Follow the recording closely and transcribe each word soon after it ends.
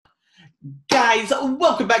Guys,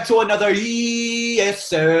 welcome back to another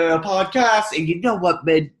ESL podcast. And you know what,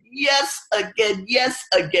 man? Yes, again, yes,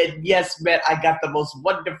 man. I got the most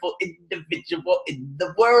wonderful individual in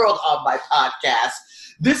the world on my podcast.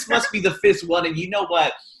 This must be the fifth one. And you know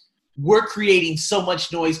what? We're creating so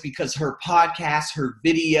much noise because her podcast, her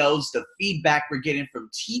videos, the feedback we're getting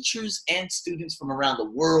from teachers and students from around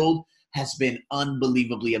the world has been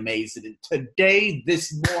unbelievably amazing. And today,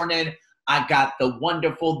 this morning, I got the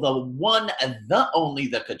wonderful, the one, the only,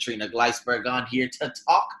 the Katarina Gleisberg on here to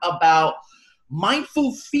talk about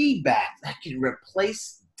mindful feedback that can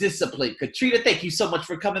replace discipline. Katrina, thank you so much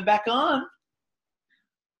for coming back on.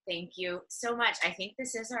 Thank you so much. I think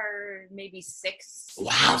this is our maybe sixth.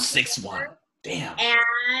 Wow, sixth one. Damn.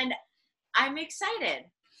 And I'm excited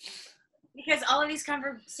because all of these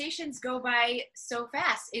conversations go by so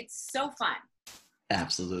fast. It's so fun.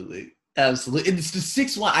 Absolutely. Absolutely. And it's the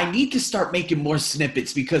sixth one. I need to start making more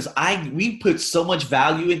snippets because we put so much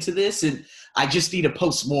value into this, and I just need to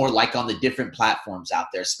post more like on the different platforms out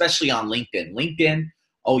there, especially on LinkedIn. LinkedIn,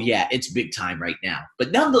 oh yeah, it's big time right now.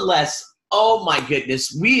 But nonetheless, oh my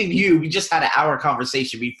goodness, we just had an hour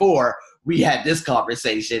conversation before we had this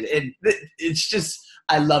conversation. And it's just,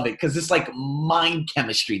 I love it because it's like mind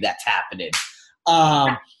chemistry that's happening.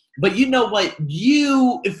 But you know what?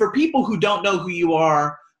 For people who don't know who you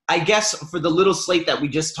are, I guess for the little slate that we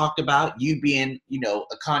just talked about, you being, a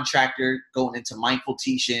contractor going into mindful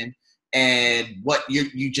teaching and what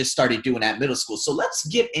you just started doing at middle school. So let's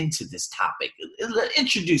get into this topic.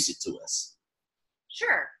 Introduce it to us.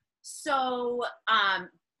 Sure. So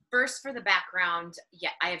first for the background,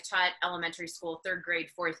 I have taught elementary school, 3rd grade,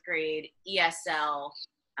 4th grade, ESL,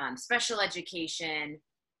 special education,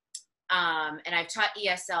 and I've taught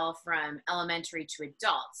ESL from elementary to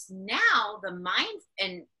adults. Now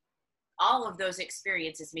and all of those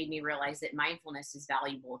experiences made me realize that mindfulness is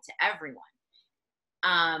valuable to everyone.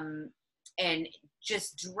 And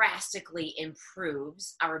just drastically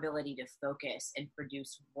improves our ability to focus and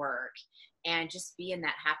produce work and just be in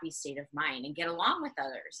that happy state of mind and get along with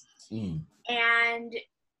others. And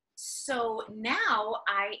so now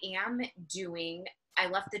I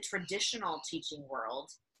left the traditional teaching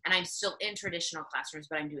world, and I'm still in traditional classrooms,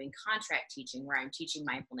 but I'm doing contract teaching where I'm teaching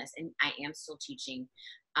mindfulness, and I am still teaching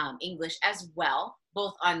English as well,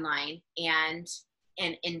 both online and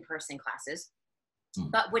in-person classes.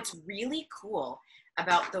 But what's really cool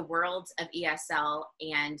about the worlds of ESL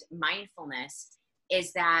and mindfulness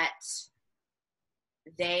is that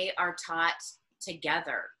they are taught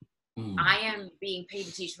together. I am being paid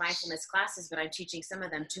to teach mindfulness classes, but I'm teaching some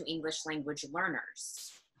of them to English language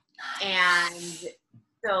learners. And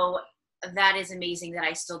so that is amazing that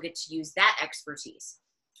I still get to use that expertise.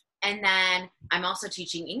 And then I'm also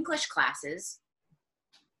teaching English classes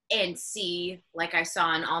and see, like I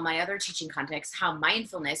saw in all my other teaching contexts, how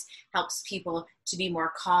mindfulness helps people to be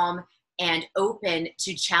more calm and open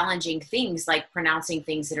to challenging things like pronouncing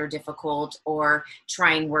things that are difficult or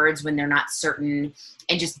trying words when they're not certain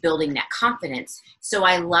and just building that confidence. So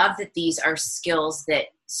I love that these are skills that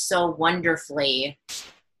so wonderfully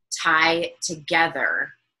tie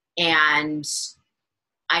together, and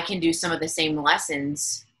I can do some of the same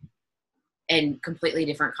lessons in completely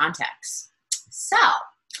different contexts. So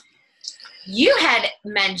you had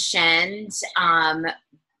mentioned,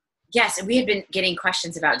 yes, we had been getting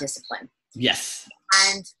questions about discipline. Yes.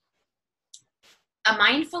 And a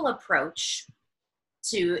mindful approach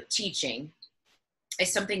to teaching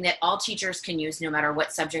is something that all teachers can use no matter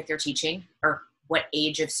what subject they're teaching or what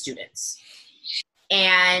age of students.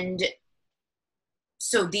 And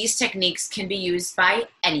so these techniques can be used by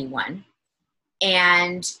anyone.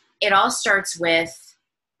 And it all starts with,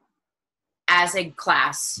 as a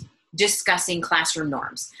class, discussing classroom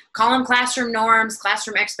norms. Call them classroom norms,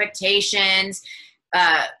 classroom expectations,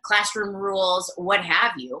 classroom rules, what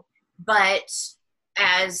have you. But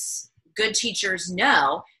as good teachers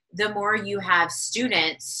know, the more you have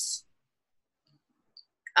students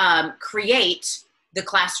create the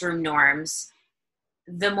classroom norms,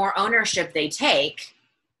 the more ownership they take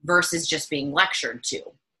versus just being lectured to.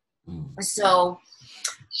 So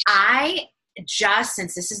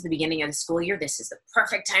since this is the beginning of the school year, this is the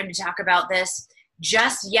perfect time to talk about this.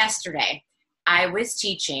 Just yesterday, I was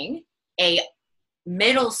teaching a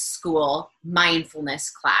middle school mindfulness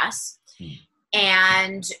class,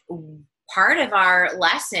 and part of our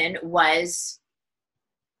lesson was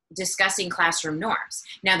discussing classroom norms.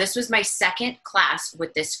 Now, this was my second class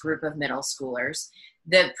with this group of middle schoolers.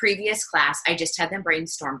 The previous class, I just had them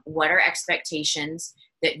brainstorm what are expectations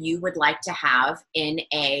that you would like to have in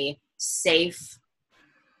a safe,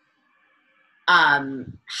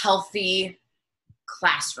 healthy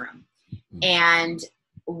classroom. And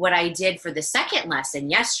what I did for the second lesson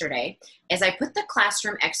yesterday is I put the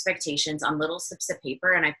classroom expectations on little slips of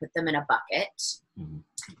paper and I put them in a bucket.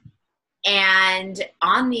 And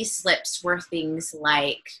on these slips were things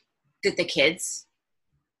like that the kids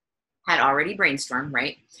had already brainstormed,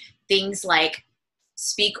 right? Things like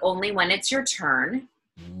speak only when it's your turn.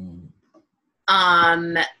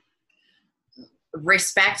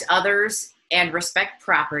 Respect others and respect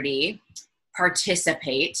property,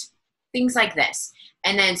 participate, things like this.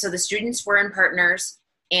 And then, so the students were in partners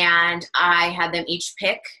and I had them each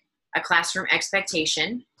pick a classroom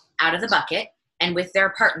expectation out of the bucket. And with their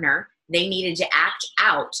partner, they needed to act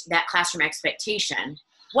out that classroom expectation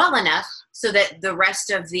well enough so that the rest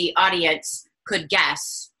of the audience could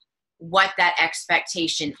guess what that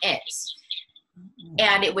expectation is.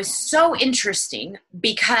 And it was so interesting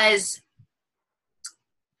because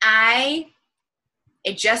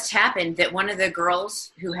it just happened that one of the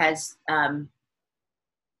girls who has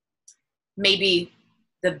maybe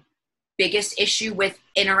the biggest issue with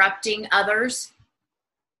interrupting others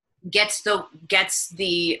gets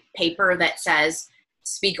the paper that says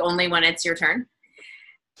speak only when it's your turn.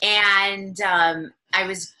 And I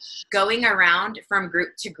was going around from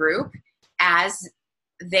group to group as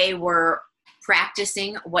they were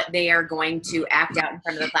practicing what they are going to act out in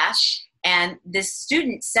front of the class. And this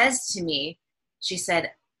student says to me, she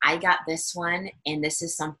said, I got this one, and this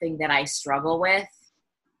is something that I struggle with.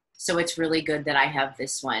 So it's really good that I have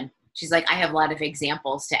this one. She's like, I have a lot of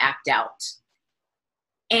examples to act out.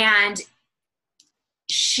 And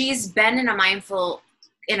she's been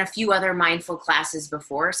in a few other mindful classes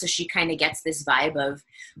before. So she kind of gets this vibe of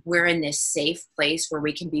we're in this safe place where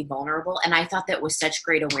we can be vulnerable. And I thought that was such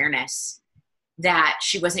great awareness that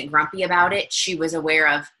she wasn't grumpy about it. She was aware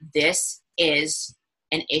of this is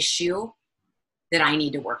an issue that I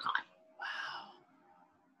need to work on.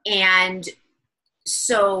 Wow. And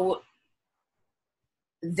so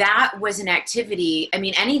that was an activity. I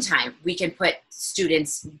mean, anytime we can put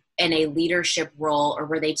students in a leadership role or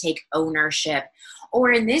where they take ownership,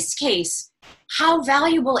 or in this case, how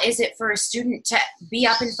valuable is it for a student to be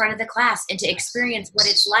up in front of the class and to experience what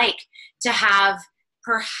it's like to have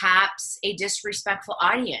perhaps a disrespectful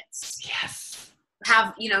audience? Yes.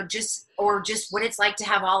 Have, just what it's like to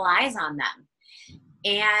have all eyes on them.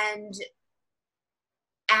 And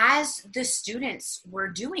as the students were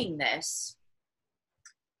doing this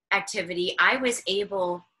activity, I was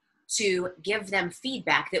able to give them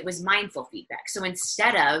feedback that was mindful feedback. So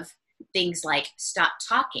instead of things like stop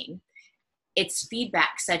talking, it's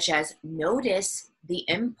feedback such as notice the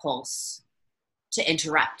impulse to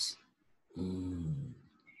interrupt.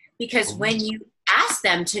 Because when you ask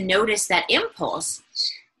them to notice that impulse,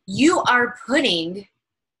 you are putting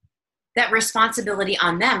that responsibility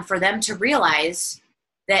on them for them to realize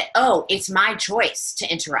that, oh, it's my choice to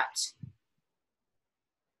interrupt.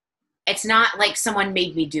 It's not like someone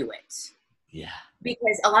made me do it. Yeah.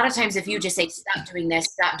 Because a lot of times if you just say, stop doing this,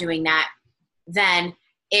 stop doing that, then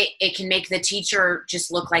it can make the teacher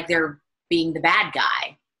just look like they're being the bad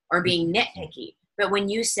guy or being nitpicky. But when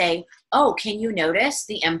you say, oh, can you notice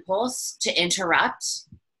the impulse to interrupt?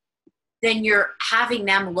 Then you're having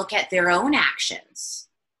them look at their own actions.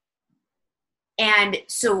 And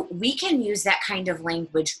so we can use that kind of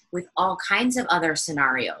language with all kinds of other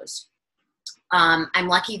scenarios. I'm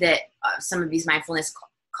lucky that some of these mindfulness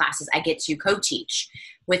classes I get to co-teach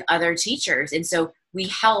with other teachers. And so we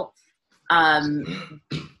help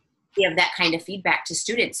give that kind of feedback to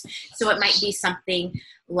students. So it might be something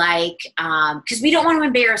like, because we don't want to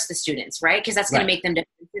embarrass the students, right? Because that's going to make them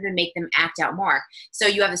defensive and make them act out more. So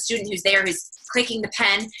you have a student who's there who's clicking the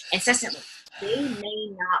pen incessantly. They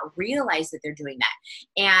may not realize that they're doing that.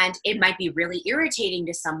 And it might be really irritating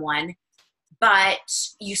to someone, but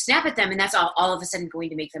you snap at them and that's all of a sudden going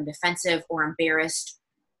to make them defensive or embarrassed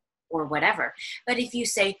or whatever. But if you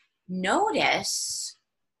say, notice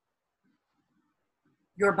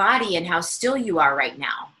your body and how still you are right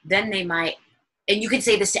now, then they might, and you could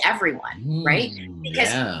say this to everyone, right?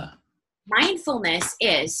 Because mindfulness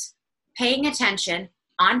is paying attention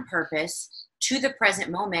on purpose to the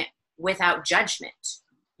present moment without judgment.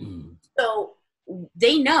 So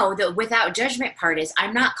they know the without judgment part is,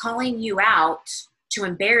 I'm not calling you out to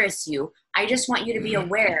embarrass you. I just want you to be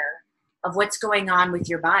aware of what's going on with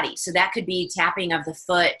your body. So that could be tapping of the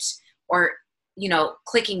foot or,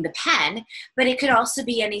 clicking the pen, but it could also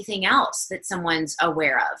be anything else that someone's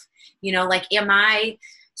aware of. Like, am I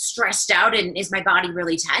stressed out and is my body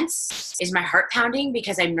really tense? Is my heart pounding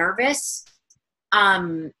because I'm nervous?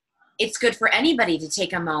 It's good for anybody to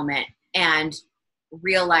take a moment and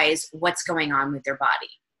realize what's going on with their body.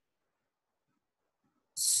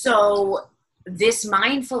 So this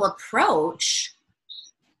mindful approach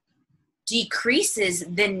decreases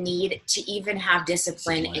the need to even have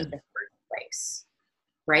discipline in the first place,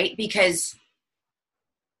 right? Because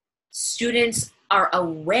students are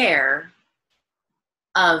aware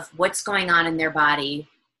of what's going on in their body,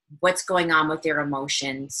 what's going on with their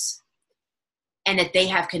emotions, and that they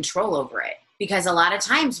have control over it. Because a lot of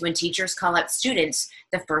times when teachers call out students,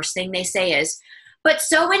 the first thing they say is, but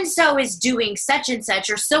so-and-so is doing such and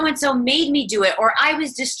such, or so-and-so made me do it, or I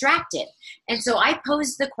was distracted. And so I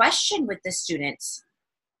posed the question with the students,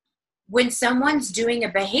 when someone's doing a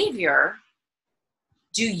behavior,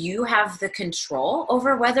 do you have the control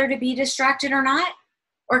over whether to be distracted or not?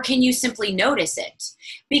 Or can you simply notice it?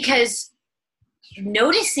 Because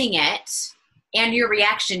noticing it and your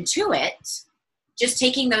reaction to it, just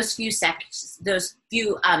taking those few seconds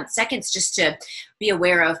just to be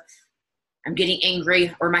aware of, I'm getting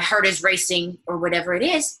angry or my heart is racing or whatever it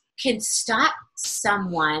is, can stop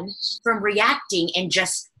someone from reacting and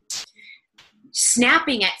just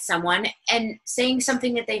snapping at someone and saying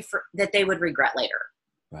something that they would regret later.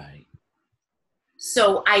 Right.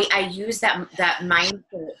 So I use that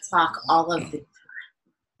mindful talk all of the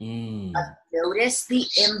time. Notice the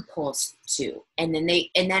impulse to, and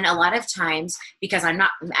then a lot of times, because I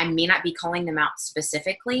may not be calling them out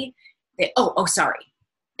specifically, they sorry,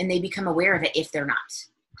 and they become aware of it if they're not,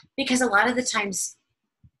 because a lot of the times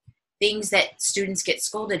things that students get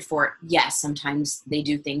scolded for, yes, sometimes they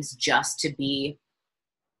do things just to be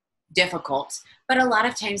difficult, but a lot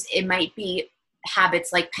of times it might be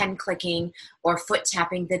habits like pen clicking or foot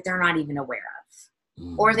tapping that they're not even aware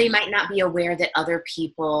of. Or they might not be aware that other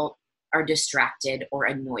people are distracted or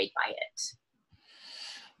annoyed by it.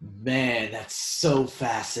 Man, that's so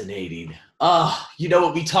fascinating.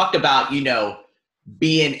 What we talked about,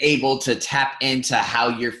 being able to tap into how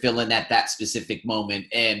you're feeling at that specific moment.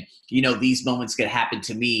 And, these moments could happen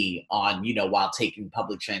to me on, while taking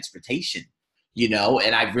public transportation,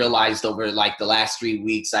 and I've realized over like the last 3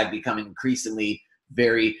 weeks, I've become increasingly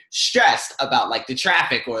very stressed about like the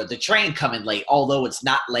traffic or the train coming late, although it's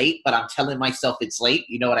not late, but I'm telling myself it's late.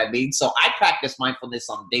 You know what I mean? So I practice mindfulness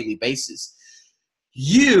on a daily basis.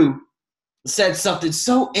 You said something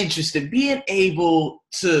so interesting, being able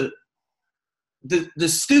to, the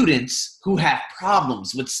students who have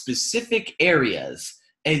problems with specific areas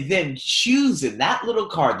and then choosing that little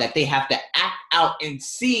card that they have to act out and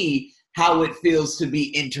see how it feels to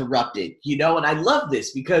be interrupted, and I love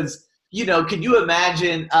this because, can you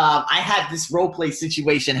imagine, I had this role play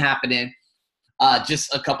situation happening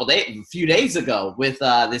just a few days ago with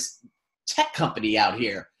this tech company out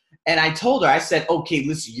here. And I told her, I said, okay,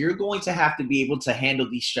 listen, you're going to have to be able to handle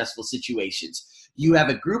these stressful situations. You have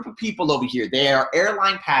a group of people over here. They are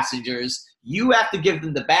airline passengers. You have to give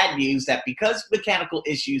them the bad news that because of mechanical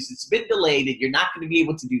issues, it's been delayed and you're not going to be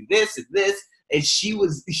able to do this and this. And she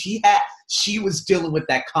was dealing with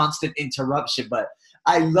that constant interruption. But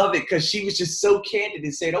I love it because she was just so candid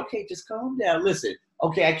and saying, okay, just calm down. Listen,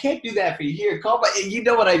 okay, I can't do that for you. Here, calm down. You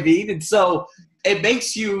know what I mean? And so it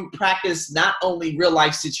makes you practice not only real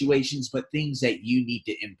life situations, but things that you need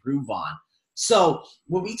to improve on. So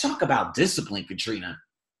when we talk about discipline, Katarina,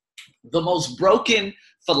 the most broken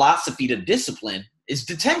philosophy to discipline is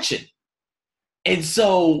detention. And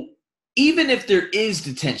so even if there is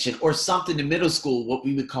detention or something in middle school, what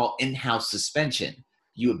we would call in-house suspension,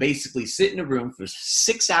 you would basically sit in a room for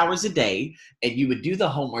 6 hours a day and you would do the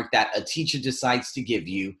homework that a teacher decides to give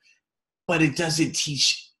you, but it doesn't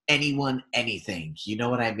teach anyone anything. You know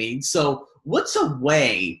what I mean? So what's a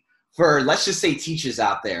way for, let's just say, teachers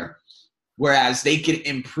out there, whereas they can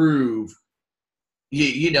improve,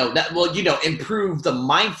 improve the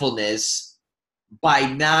mindfulness by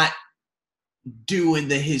not doing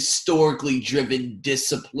the historically driven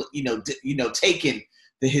discipline, taking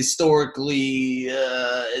the historically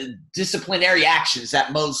disciplinary actions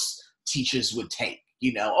that most teachers would take.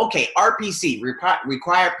 Okay, RPC,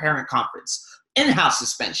 required parent conference, in-house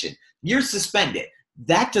suspension. You're suspended.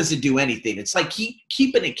 That doesn't do anything. It's like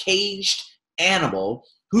keeping a caged animal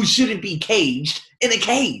who shouldn't be caged in a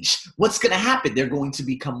cage. What's going to happen? They're going to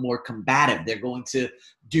become more combative. They're going to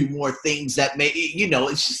do more things that may,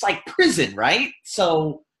 it's just like prison, right?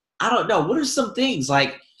 So I don't know. What are some things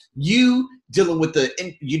like you dealing with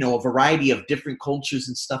a variety of different cultures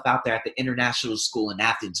and stuff out there at the international school in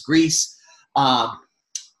Athens, Greece?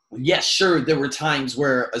 Yes, sure. There were times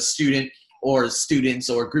where a student or students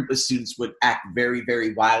or a group of students would act very,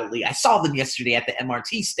 very wildly. I saw them yesterday at the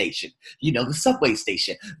MRT station, the subway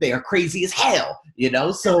station. They are crazy as hell,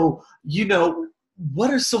 So,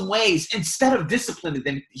 what are some ways, instead of disciplining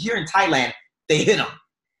them here in Thailand, they hit them.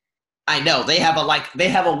 I know they have a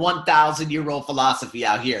 1,000-year-old philosophy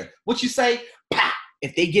out here. What you say? Bah!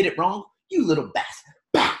 If they get it wrong, you little bastard.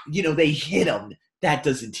 Bah! They hit them. That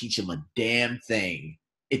doesn't teach them a damn thing.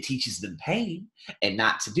 It teaches them pain and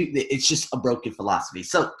not to do. It's just a broken philosophy.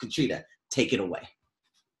 So, Katrina, take it away.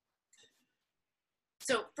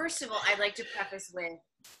 So, first of all, I'd like to preface with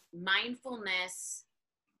mindfulness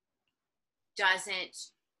doesn't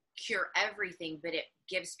cure everything, but it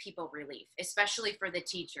gives people relief, especially for the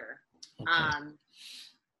teacher. Okay.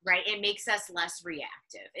 Right? It makes us less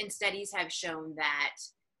reactive. And studies have shown that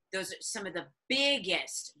those are some of the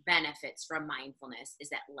biggest benefits from mindfulness is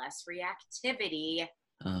that less reactivity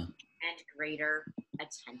and greater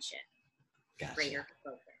attention, gotcha. Greater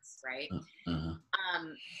focus, right?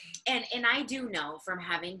 And I do know from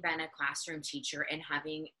having been a classroom teacher and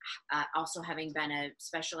having been a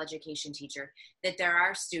special education teacher that there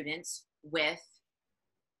are students with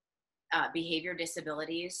behavior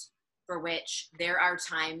disabilities for which there are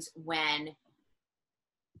times when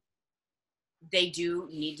they do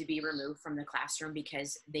need to be removed from the classroom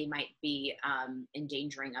because they might be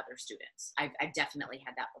endangering other students. I've definitely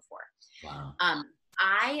had that before. Wow.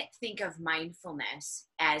 I think of mindfulness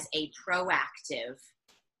as a proactive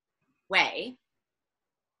way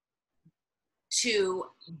to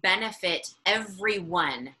benefit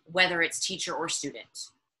everyone, whether it's teacher or student,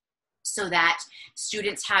 so that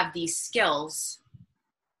students have these skills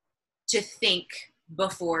to think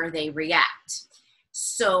before they react.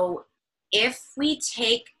 So if we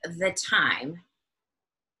take the time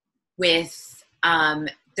with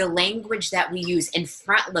the language that we use in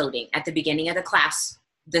front loading at the beginning of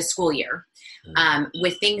the school year,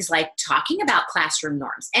 with things like talking about classroom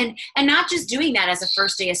norms and not just doing that as a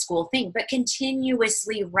first day of school thing, but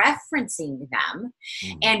continuously referencing them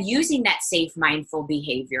and using that safe, mindful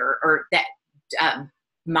behavior or that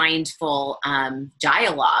mindful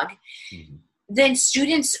dialogue, then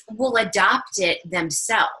students will adopt it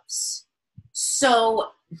themselves.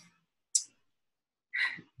 So,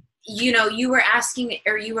 you were asking,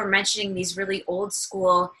 or you were mentioning these really old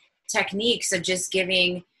school techniques of just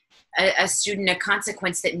giving a student a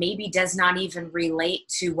consequence that maybe does not even relate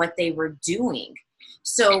to what they were doing.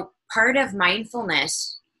 So part of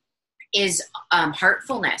mindfulness is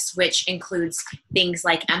heartfulness, which includes things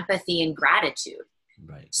like empathy and gratitude.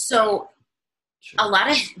 Right. So a lot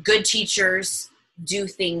of good teachers do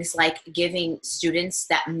things like giving students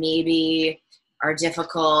that maybe are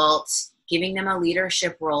difficult, giving them a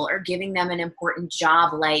leadership role or giving them an important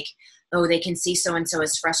job, like, oh, they can see so-and-so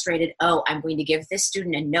is frustrated. Oh, I'm going to give this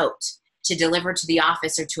student a note to deliver to the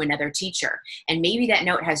office or to another teacher. And maybe that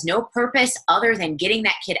note has no purpose other than getting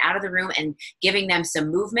that kid out of the room and giving them some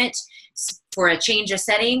movement for a change of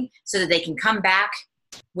setting so that they can come back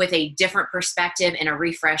with a different perspective and a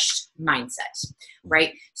refreshed mindset,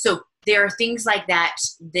 right? So there are things like that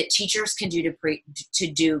that teachers can do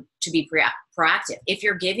to be proactive. If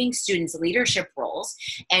you're giving students leadership roles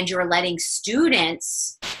and you're letting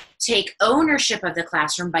students take ownership of the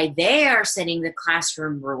classroom by they are setting the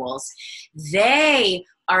classroom rules, they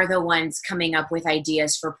are the ones coming up with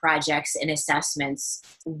ideas for projects and assessments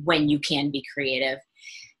when you can be creative.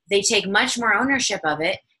 They take much more ownership of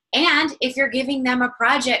it. And if you're giving them a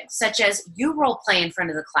project such as you role play in front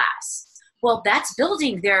of the class, well, that's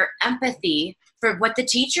building their empathy for what the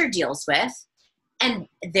teacher deals with, and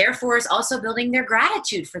therefore is also building their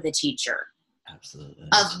gratitude for the teacher. Absolutely.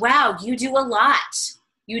 Of, wow, you do a lot.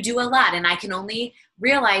 You do a lot. And I can only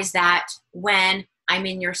realize that when I'm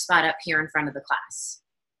in your spot up here in front of the class.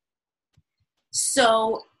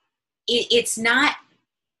 So it's not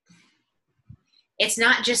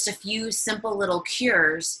just a few simple little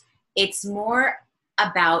cures. It's more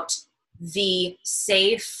about the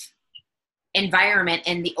safe environment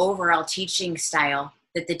and the overall teaching style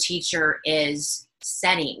that the teacher is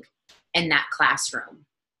setting in that classroom,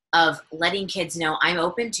 of letting kids know I'm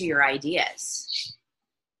open to your ideas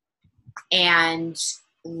and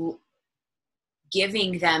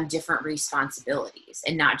giving them different responsibilities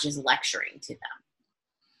and not just lecturing to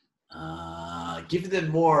them. Give them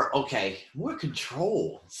more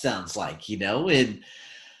control, sounds like, and,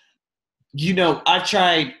 I've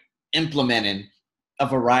tried implementing a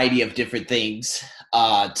variety of different things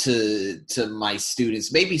to my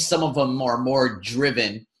students. Maybe some of them are more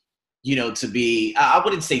driven, to be, I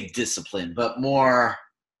wouldn't say disciplined, but more,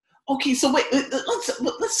 okay, so wait,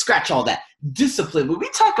 let's scratch all that. Discipline. When we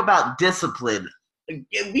talk about discipline, we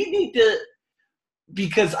need to,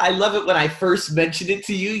 because I love it when I first mentioned it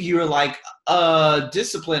to you, you were like,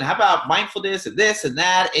 discipline, how about mindfulness and this and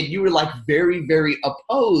that? And you were like very, very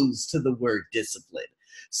opposed to the word discipline.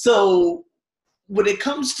 So when it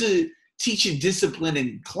comes to teaching discipline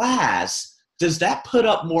in class, does that put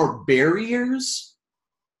up more barriers?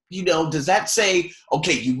 You know, does that say,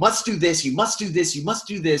 okay, you must do this, you must do this, you must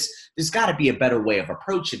do this? There's got to be a better way of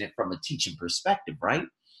approaching it from a teaching perspective, right?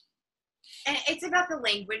 And it's about the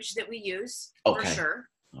language that we use, for sure.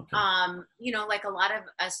 Okay. You know, like a lot of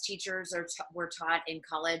us teachers were taught in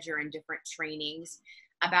college or in different trainings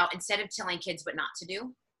about, instead of telling kids what not to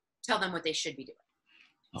do, tell them what they should be doing.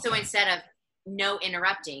 Okay. So instead of no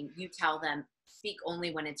interrupting, you tell them speak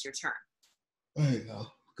only when it's your turn. There you go.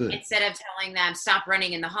 Good. Instead of telling them stop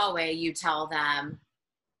running in the hallway, you tell them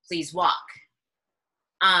please walk.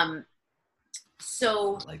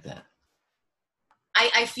 So I like that.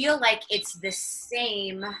 I feel like it's the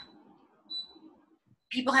same.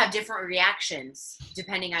 People have different reactions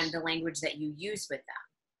depending on the language that you use with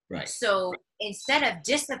them. Right. So instead of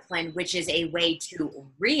discipline, which is a way to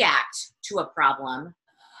react to a problem,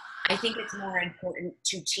 I think it's more important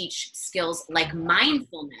to teach skills like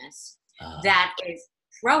mindfulness that is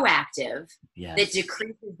proactive, yes, that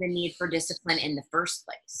decreases the need for discipline in the first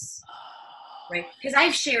place. Right? Because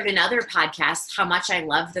I've shared in other podcasts how much I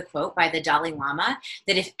love the quote by the Dalai Lama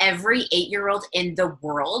that if every 8-year-old in the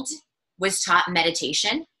world was taught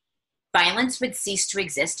meditation, violence would cease to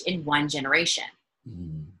exist in one generation.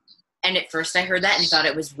 Mm. And at first I heard that and thought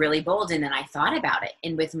it was really bold. And then I thought about it.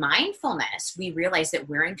 And with mindfulness, we realize that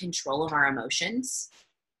we're in control of our emotions.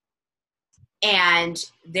 And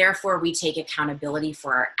therefore we take accountability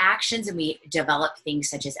for our actions, and we develop things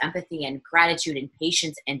such as empathy and gratitude and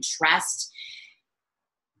patience and trust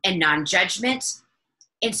and non-judgment.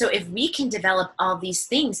 And so if we can develop all these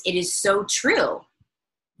things, it is so true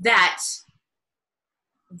that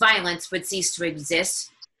violence would cease to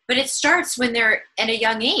exist. But it starts when they're at a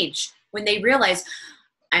young age, when they realize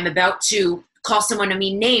I'm about to call someone a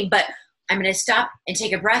mean name, but I'm going to stop and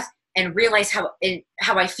take a breath and realize how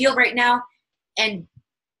I feel right now. And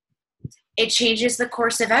it changes the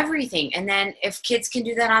course of everything. And then if kids can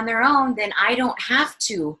do that on their own, then I don't have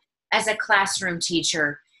to, as a classroom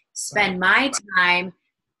teacher, spend my time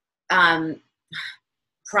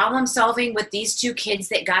problem solving with these two kids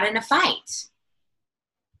that got in a fight.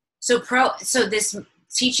 So this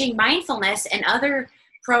teaching mindfulness and other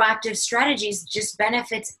proactive strategies just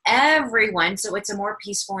benefits everyone. So it's a more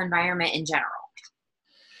peaceful environment in general.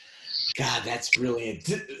 God, that's brilliant.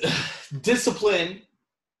 Discipline,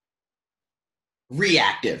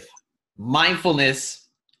 reactive. Mindfulness,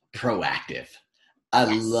 proactive. I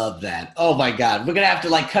love that. Oh my God. We're going to have to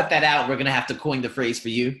cut that out. We're going to have to coin the phrase for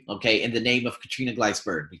you. Okay. In the name of Katarina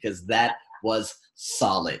Gleisberg, because that was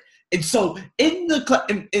solid. And so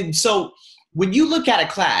so when you look at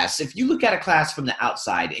a class, if you look at a class from the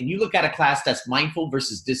outside and you look at a class that's mindful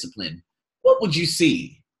versus discipline, what would you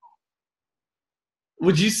see?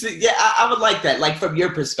 Would you see? Yeah, I would like that. Like from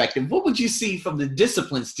your perspective, what would you see from the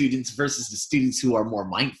disciplined students versus the students who are more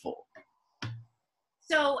mindful?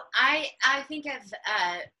 So I think of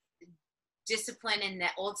discipline in the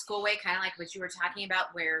old school way, kind of like what you were talking about,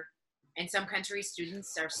 where in some countries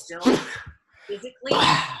students are still physically.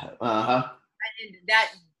 And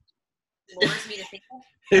that lures me to think of.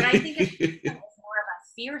 But I think it's more of a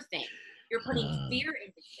fear thing. You're putting fear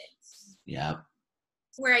into kids. Yeah.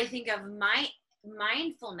 Where I think of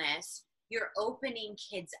mindfulness, you're opening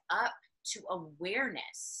kids up to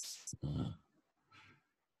awareness.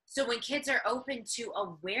 So when kids are open to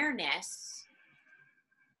awareness,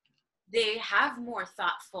 they have more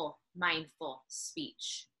thoughtful, mindful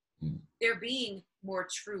speech. They're being more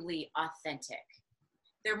truly authentic.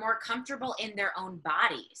 They're more comfortable in their own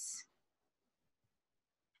bodies,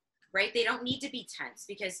 right? They don't need to be tense,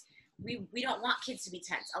 because we don't want kids to be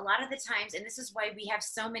tense. A lot of the times, and this is why we have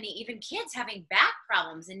so many, even kids having back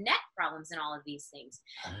problems and neck problems and all of these things,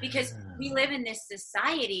 because we live in this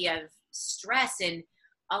society of stress and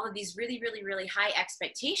all of these really, really, really high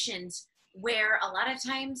expectations, where a lot of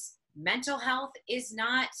times mental health is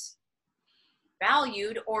not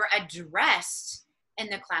valued or addressed in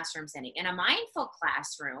the classroom setting. In a mindful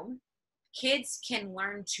classroom, kids can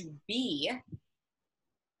learn to be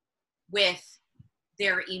with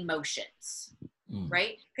their emotions,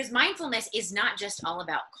 right? Because mindfulness is not just all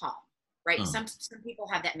about calm, right? Some people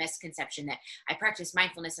have that misconception that I practice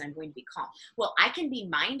mindfulness and I'm going to be calm. Well, I can be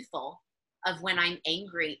mindful of when I'm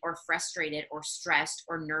angry or frustrated or stressed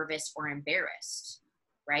or nervous or embarrassed,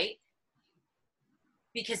 right?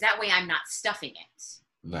 Because that way I'm not stuffing it.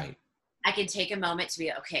 Right. I can take a moment to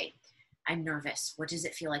be, okay, I'm nervous. What does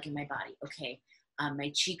it feel like in my body? Okay,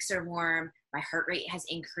 my cheeks are warm, my heart rate has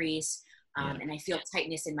increased, and I feel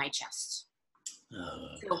tightness in my chest.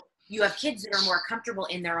 So you have kids that are more comfortable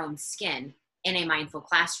in their own skin in a mindful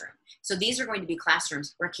classroom. So these are going to be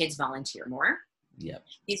classrooms where kids volunteer more. Yep.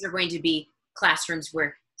 These are going to be classrooms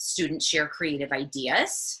where students share creative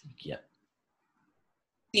ideas. Yep.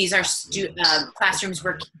 These are classrooms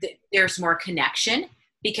where there's more connection,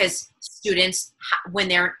 because students, when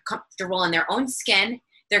they're comfortable in their own skin,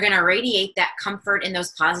 they're going to radiate that comfort and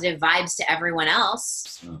those positive vibes to everyone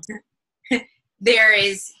else. There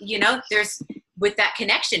is, there's, with that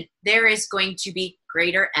connection, there is going to be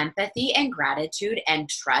greater empathy and gratitude and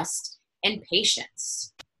trust and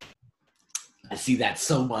patience. I see that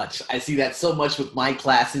so much. I see that so much with my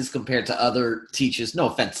classes compared to other teachers. No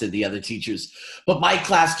offense to the other teachers, but my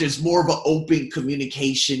class, there's more of an open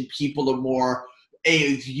communication. People are more,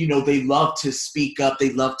 they love to speak up.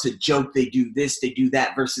 They love to joke. They do this, they do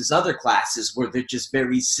that, versus other classes where they're just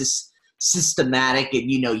very systematic, and,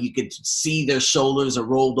 you can see their shoulders are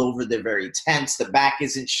rolled over. They're very tense. The back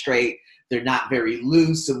isn't straight. They're not very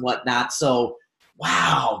loose and whatnot. So,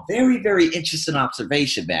 wow, very, very interesting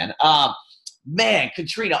observation, man. Man,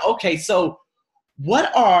 Katarina, okay, so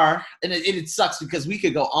what are, and it sucks because we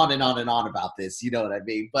could go on and on and on about this, you know what I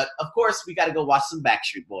mean? But, of course, we got to go watch some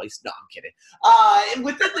Backstreet Boys. No, I'm kidding. And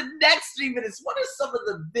within the next 3 minutes, what are some of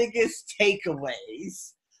the biggest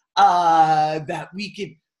takeaways that we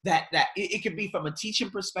could, that it could be from a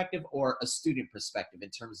teaching perspective or a student perspective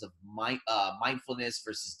in terms of mindfulness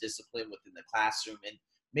versus discipline within the classroom, and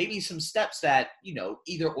maybe some steps that,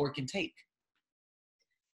 either or can take?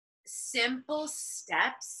 Simple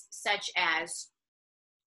steps such as,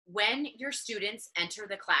 when your students enter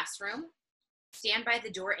the classroom, stand by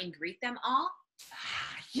the door and greet them all.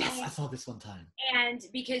 Yes, I saw this one time. And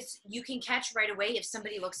because you can catch right away if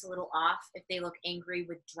somebody looks a little off, if they look angry,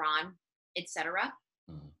 withdrawn, etc.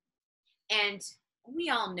 And we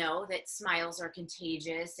all know that smiles are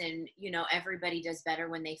contagious, and, everybody does better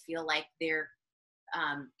when they feel like they're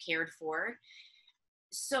cared for.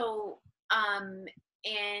 So,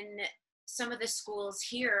 in some of the schools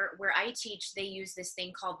here where I teach, they use this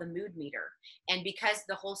thing called the mood meter. And because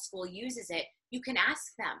the whole school uses it, you can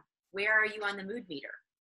ask them, where are you on the mood meter?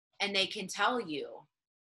 And they can tell you,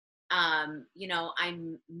 I'm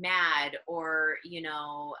mad, or,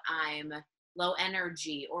 I'm low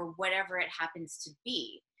energy, or whatever it happens to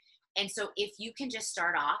be. And so if you can just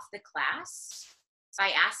start off the class by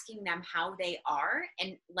asking them how they are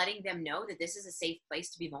and letting them know that this is a safe place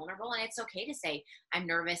to be vulnerable, and it's okay to say, I'm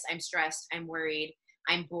nervous, I'm stressed, I'm worried,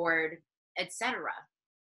 I'm bored, etc.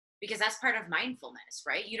 Because that's part of mindfulness,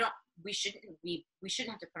 right? We shouldn't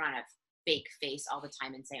have to put on a fake face all the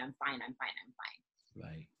time and say, I'm fine, I'm fine, I'm fine.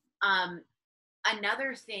 Right.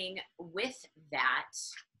 Another thing with that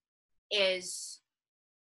is,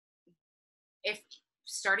 if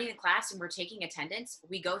starting the class and we're taking attendance,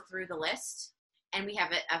 we go through the list and we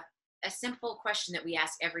have a simple question that we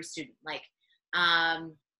ask every student, like,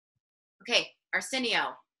 okay,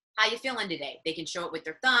 Arsenio, how you feeling today? They can show it with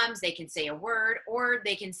their thumbs, they can say a word, or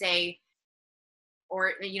they can say, or,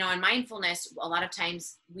 in mindfulness, a lot of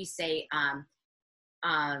times we say,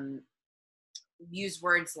 use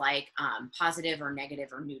words like positive or negative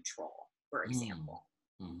or neutral, for example.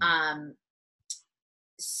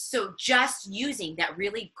 So just using that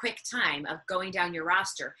really quick time of going down your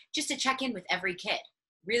roster just to check in with every kid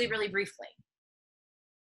really, really briefly.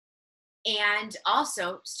 And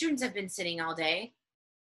also, students have been sitting all day.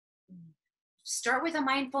 Start with a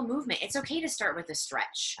mindful movement. It's okay to start with a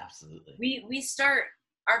stretch. Absolutely. We start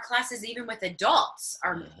our classes even with adults.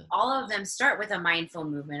 All of them start with a mindful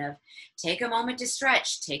movement of take a moment to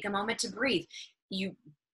stretch, take a moment to breathe.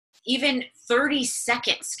 Even 30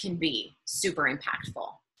 seconds can be super impactful.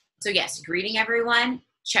 So yes, greeting everyone,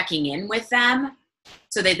 checking in with them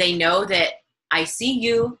so that they know that I see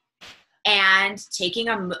you, and taking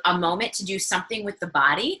a moment to do something with the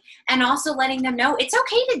body, and also letting them know it's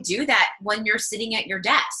okay to do that when you're sitting at your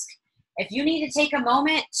desk. If you need to take a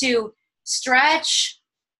moment to stretch,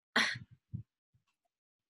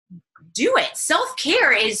 do it.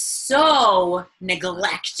 Self-care is so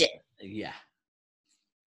neglected. Yeah.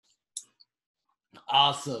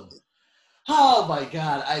 Awesome. Oh my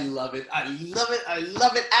God, I love it. I love it. I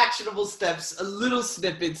love it. Actionable steps, little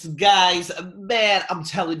snippets. Guys, man, I'm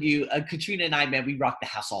telling you, Katarina and I, man, we rock the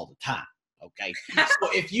house all the time. Okay. So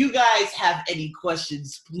if you guys have any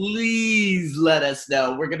questions, please let us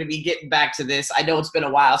know. We're going to be getting back to this. I know it's been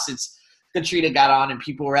a while since Katarina got on and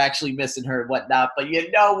people were actually missing her and whatnot, but you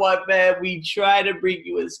know what, man? We try to bring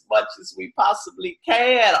you as much as we possibly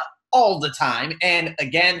can all the time. And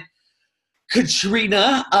again,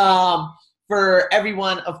 Katarina, For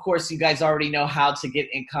everyone, of course, you guys already know how to get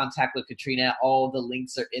in contact with Katarina. All the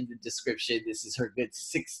links are in the description. This is her good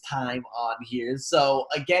 6th time on here. So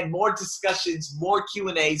again, more discussions, more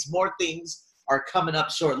Q&As, more things are coming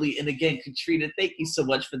up shortly. And again, Katarina, thank you so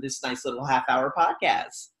much for this nice little half-hour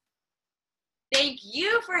podcast. Thank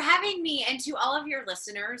you for having me, and to all of your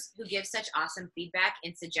listeners who give such awesome feedback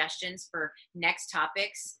and suggestions for next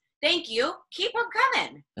topics. Thank you. Keep them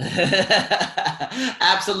coming.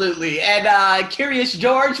 Absolutely. And Curious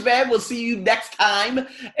George, man, we'll see you next time.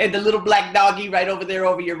 And the little black doggy right over there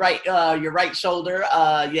over your right shoulder.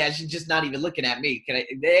 Yeah, she's just not even looking at me.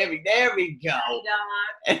 There we go.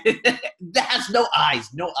 That has no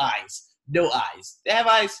eyes. They have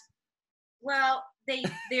eyes. Well,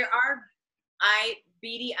 there are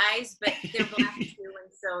beady eyes, but they're black too,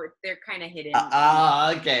 and so they're kind of hidden.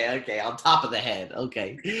 Okay. On top of the head.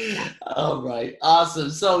 Okay. All right. Awesome.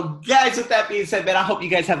 So, guys, with that being said, man, I hope you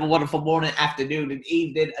guys have a wonderful morning, afternoon, and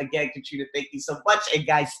evening. Again, Katarina, thank you so much. And,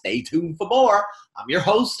 guys, stay tuned for more. I'm your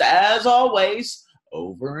host, as always.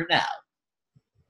 Over and out.